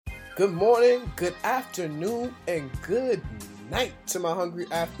Good morning, good afternoon, and good night to my hungry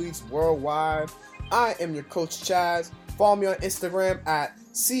athletes worldwide. I am your coach Chaz. Follow me on Instagram at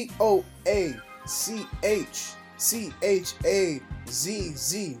COACHCHAZZ.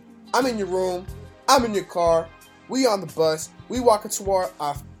 I'm in your room. I'm in your car. We on the bus. We walking toward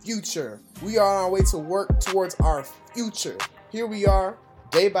our future. We are on our way to work towards our future. Here we are,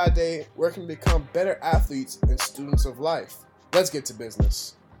 day by day, working to become better athletes and students of life. Let's get to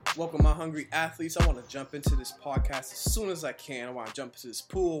business. Welcome, my hungry athletes. I want to jump into this podcast as soon as I can. I want to jump into this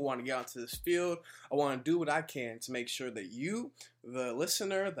pool. I want to get onto this field. I want to do what I can to make sure that you, the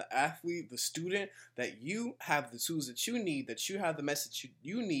listener, the athlete, the student, that you have the tools that you need, that you have the message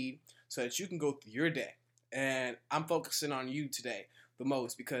you need so that you can go through your day. And I'm focusing on you today the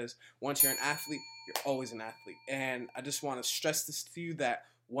most because once you're an athlete, you're always an athlete. And I just want to stress this to you that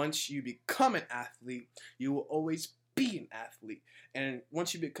once you become an athlete, you will always be an athlete. And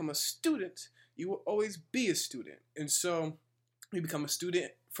once you become a student, you will always be a student. And so we become a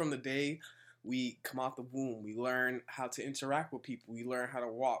student from the day we come out the womb. We learn how to interact with people. We learn how to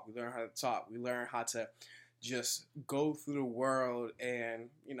walk. We learn how to talk. We learn how to just go through the world and,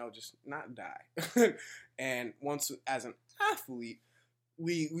 just not die. And once as an athlete,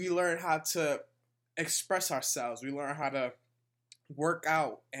 we learn how to express ourselves. We learn how to work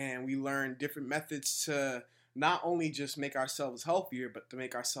out, and we learn different methods to not only just make ourselves healthier, but to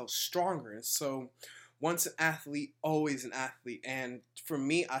make ourselves stronger. And so once an athlete, always an athlete. And for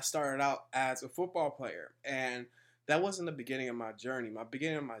me, I started out as a football player, and that wasn't the beginning of my journey. My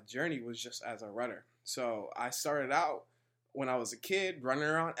beginning of my journey was just as a runner. So I started out when I was a kid running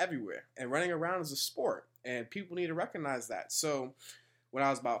around everywhere, and running around is a sport, and people need to recognize that. So when I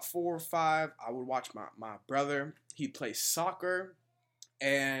was about 4 or 5, I would watch my brother. He plays soccer,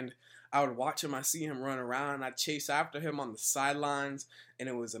 and I would watch him. I see him run around. I'd chase after him on the sidelines, and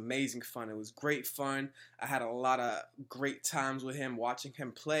it was amazing fun. It was great fun. I had a lot of great times with him watching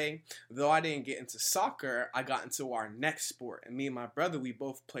him play. Though I didn't get into soccer, I got into our next sport, and me and my brother, we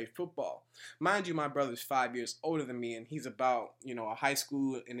both played football. Mind you, my brother's 5 years older than me, and he's about, a high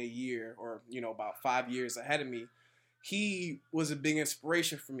school in a year, or, about 5 years ahead of me. He was a big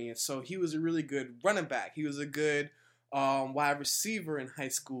inspiration for me, and so he was a really good running back. He was a good wide receiver in high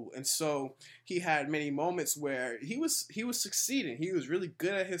school, and so he had many moments where he was succeeding. He was really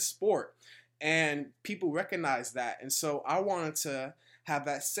good at his sport, and people recognized that. And so I wanted to have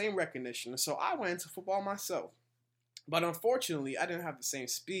that same recognition, and so I went into football myself. But unfortunately, I didn't have the same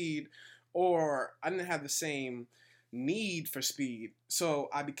speed, or I didn't have the same need for speed. So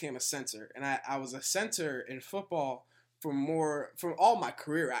I became a center, and I was a center in football from all my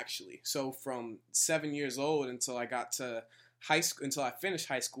career, actually. So from 7 years old until I got to high school, until I finished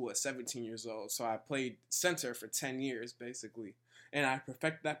high school at 17 years old. So I played center for 10 years, basically. And I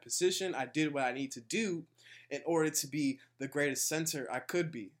perfected that position. I did what I need to do in order to be the greatest center I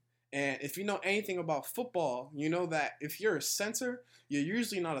could be. And if you know anything about football, you know that if you're a center, you're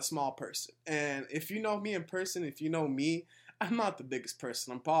usually not a small person. And if you know me in person, if you know me, I'm not the biggest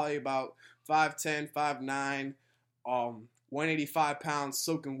person. I'm probably about 5'10", 5'9", 185 pounds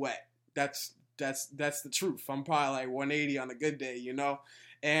soaking wet. That's the truth. I'm probably like 180 on a good day,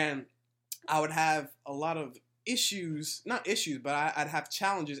 and I would have a lot of not issues, but I'd have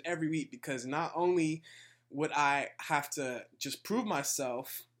challenges every week, because not only would I have to just prove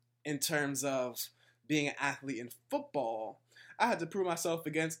myself in terms of being an athlete in football, I had to prove myself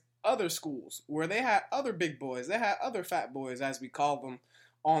against other schools where they had other big boys, they had other fat boys, as we call them,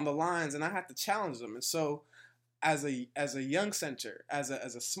 on the lines, and I had to challenge them. And so as a young center, as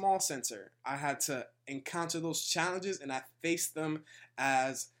a small center, I had to encounter those challenges, and I faced them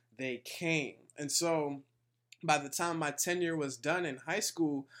as they came. And so by the time my tenure was done in high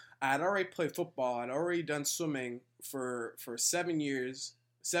school, I had already played football. I'd already done swimming for 7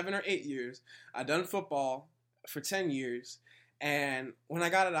 or 8 years. I'd done football for 10 years. And when I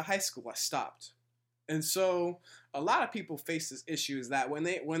got out of high school, I stopped. And so a lot of people face this issue, is that when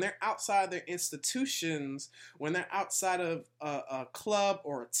they're outside their institutions, when they're outside of a club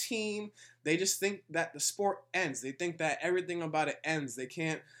or a team, they just think that the sport ends. They think that everything about it ends. They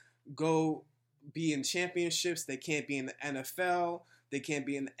can't go be in championships. They can't be in the NFL. They can't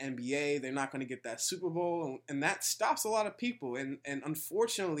be in the NBA. They're not going to get that Super Bowl. And that stops a lot of people. And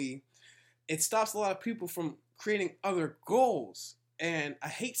unfortunately, it stops a lot of people from creating other goals. And I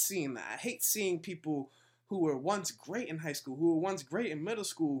hate seeing that. I hate seeing people who were once great in high school, who were once great in middle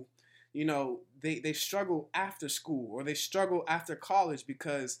school, they struggle after school, or they struggle after college,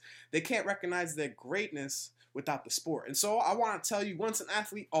 because they can't recognize their greatness without the sport. And so I want to tell you, once an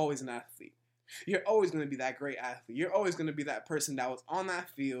athlete, always an athlete. You're always going to be that great athlete. You're always going to be that person that was on that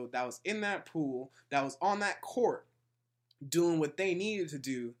field, that was in that pool, that was on that court doing what they needed to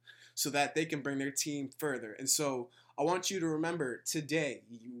do so that they can bring their team further. And so I want you to remember today,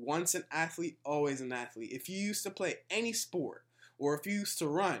 once an athlete, always an athlete. If you used to play any sport, or if you used to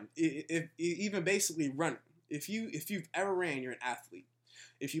run, if even basically running, if you've ever ran, you're an athlete.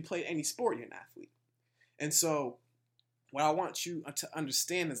 If you play any sport, you're an athlete. And so what I want you to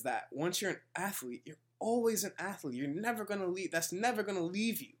understand is that once you're an athlete, you're always an athlete. You're never going to leave. That's never going to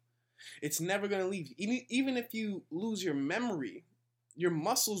leave you. It's never going to leave you. Even if you lose your memory, your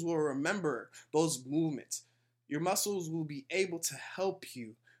muscles will remember those movements. Your muscles will be able to help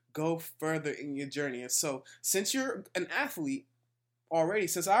you go further in your journey. And so since you're an athlete already,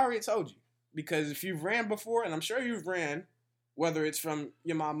 since I already told you, because if you've ran before, and I'm sure you've ran, whether it's from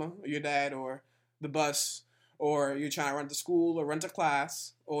your mama or your dad or the bus, or you're trying to run to school or run to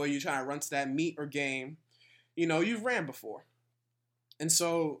class, or you're trying to run to that meet or game, you've ran before. And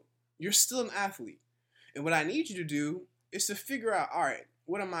so you're still an athlete. And what I need you to do is to figure out, all right,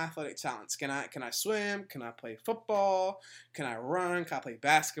 what are my athletic talents? Can I swim? Can I play football? Can I run? Can I play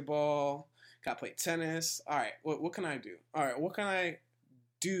basketball? Can I play tennis? All right, what can I do? All right, what can I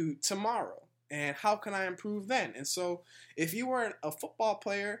do tomorrow? And how can I improve then? And so if you were a football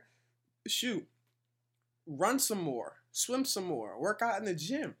player, shoot, run some more, swim some more, work out in the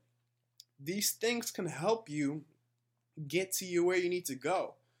gym. These things can help you get to you where you need to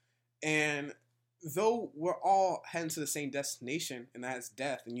go. And though we're all heading to the same destination, and that is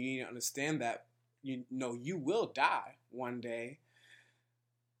death, and you need to understand that you will die one day,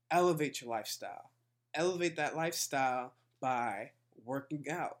 elevate your lifestyle. Elevate that lifestyle by working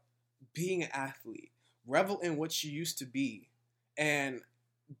out, being an athlete, revel in what you used to be. And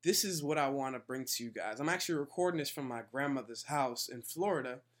this is what I want to bring to you guys. I'm actually recording this from my grandmother's house in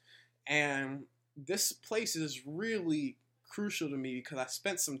Florida, and this place is really crucial to me because I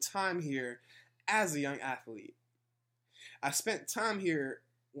spent some time here as a young athlete. I spent time here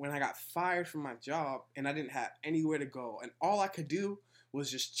when I got fired from my job and I didn't have anywhere to go, and all I could do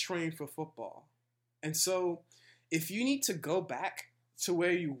was just train for football. And so if you need to go back to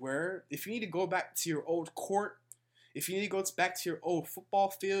where you were, if you need to go back to your old court, if you need to go back to your old football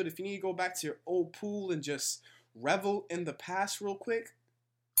field, if you need to go back to your old pool and just revel in the past real quick,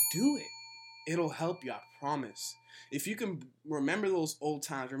 do it. It'll help you, I promise. If you can remember those old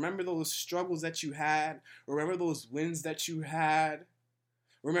times, remember those struggles that you had, remember those wins that you had,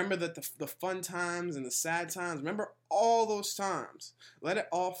 remember that the fun times and the sad times, remember all those times. Let it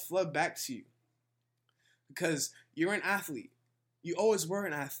all flood back to you. Because you're an athlete. You always were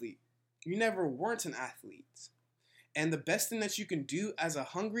an athlete. You never weren't an athlete. And the best thing that you can do as a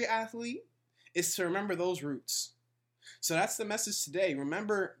hungry athlete is to remember those roots. So that's the message today.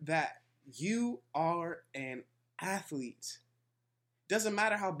 Remember that you are an athlete. Doesn't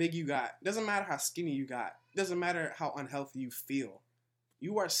matter how big you got. Doesn't matter how skinny you got. Doesn't matter how unhealthy you feel.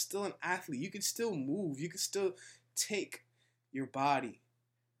 You are still an athlete. You can still move. You can still take your body,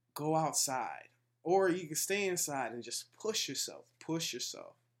 go outside. Or you can stay inside and just push yourself. Push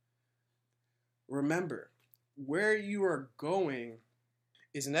yourself. Remember, where you are going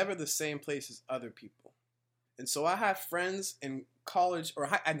is never the same place as other people. And so I have friends in college or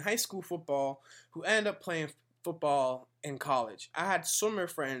in high school football who end up playing football in college. I had swimmer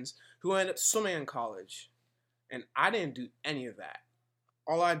friends who ended up swimming in college. And I didn't do any of that.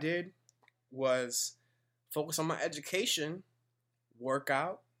 All I did was focus on my education, work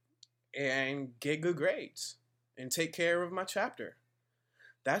out, and get good grades and take care of my chapter.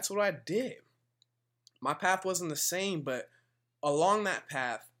 That's what I did. My path wasn't the same, but along that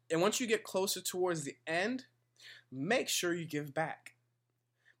path, and once you get closer towards the end, make sure you give back.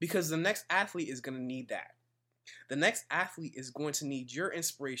 Because the next athlete is going to need that. The next athlete is going to need your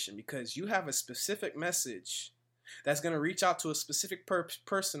inspiration because you have a specific message that's going to reach out to a specific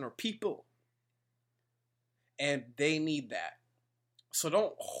person or people. And they need that. So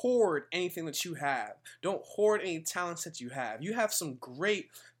don't hoard anything that you have. Don't hoard any talents that you have. You have some great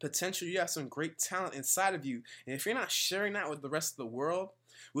potential. You have some great talent inside of you. And if you're not sharing that with the rest of the world,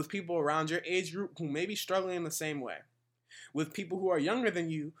 with people around your age group who may be struggling in the same way, with people who are younger than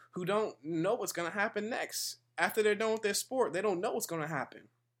you who don't know what's going to happen next. After they're done with their sport, they don't know what's going to happen.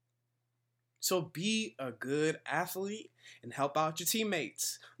 So be a good athlete and help out your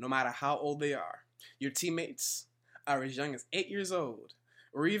teammates, no matter how old they are. Your teammates are as young as 8 years old,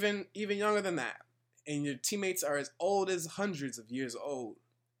 or even younger than that. And your teammates are as old as hundreds of years old,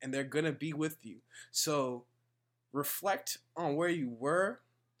 and they're going to be with you. So reflect on where you were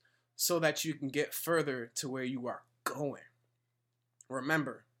so that you can get further to where you are going.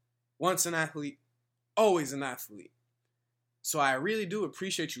 Remember, Once an athlete, always an athlete. So I really do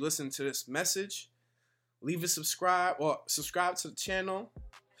appreciate you listening to this message. Leave a subscribe to the channel.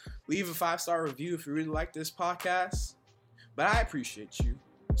 Leave a 5-star review if you really like this podcast. But I appreciate you.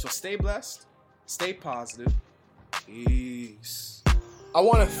 So stay blessed. Stay positive. Peace. I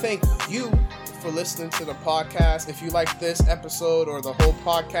want to thank you for listening to the podcast. If you like this episode or the whole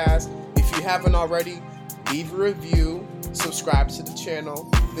podcast, if you haven't already, leave a review, subscribe to the channel.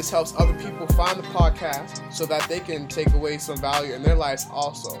 This helps other people find the podcast so that they can take away some value in their lives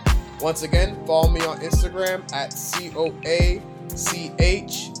also. Once again, follow me on Instagram at COACHCHAZZ.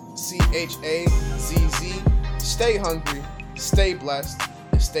 Stay hungry, stay blessed,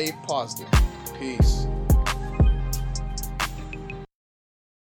 and stay positive. Peace.